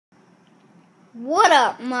What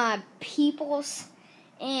up, my peoples?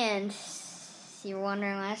 And you're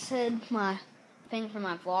wondering why I said my thing for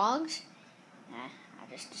my vlogs? I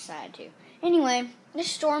just decided to. Anyway, it's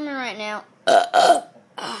storming right now. If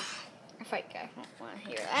you guys don't want to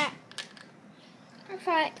hear that. In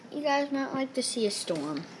fact, you guys might like to see a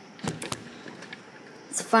storm.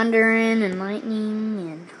 It's thundering and lightning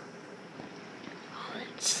and all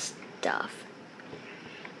that stuff.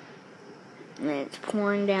 And it's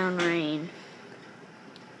pouring down rain.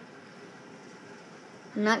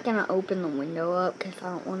 I'm not going to open the window up because I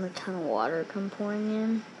don't want a ton of water come pouring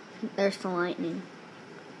in. There's the lightning.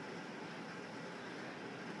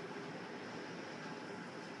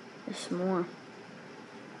 There's some more.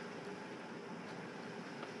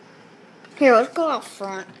 Here, let's go out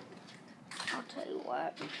front. I'll tell you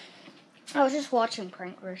what. I was just watching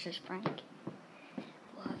Prank vs. Prank.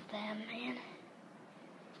 Love them, man.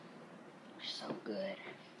 They're so good.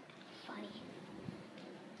 Funny.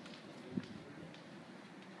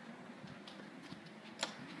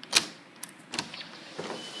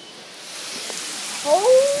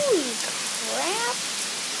 Holy crap.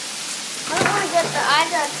 I don't want to get the eye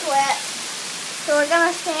ducts wet, so we're going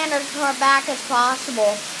to stand as far back as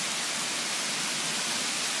possible.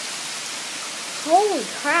 Holy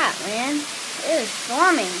crap, man. It is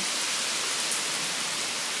storming.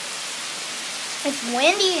 It's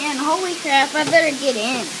windy and holy crap, I better get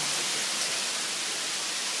in.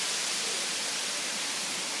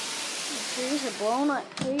 The trees are blowing like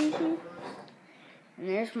crazy. And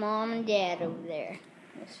there's Mom and Dad over there.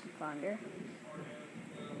 There's some thunder.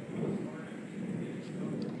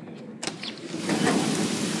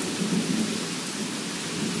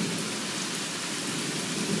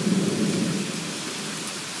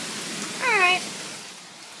 Alright.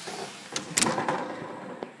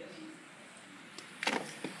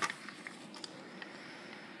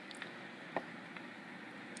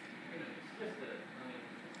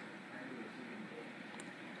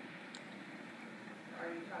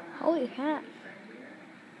 Holy crap.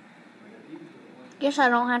 Guess I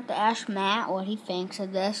don't have to ask Matt what he thinks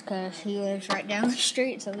of this because he lives right down the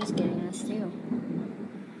street, so he's getting this too.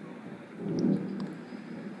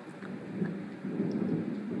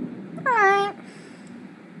 Alright.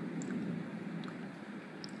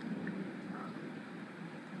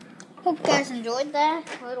 Hope you guys enjoyed that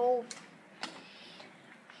little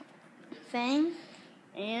thing.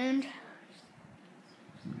 And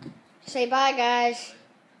say bye, guys.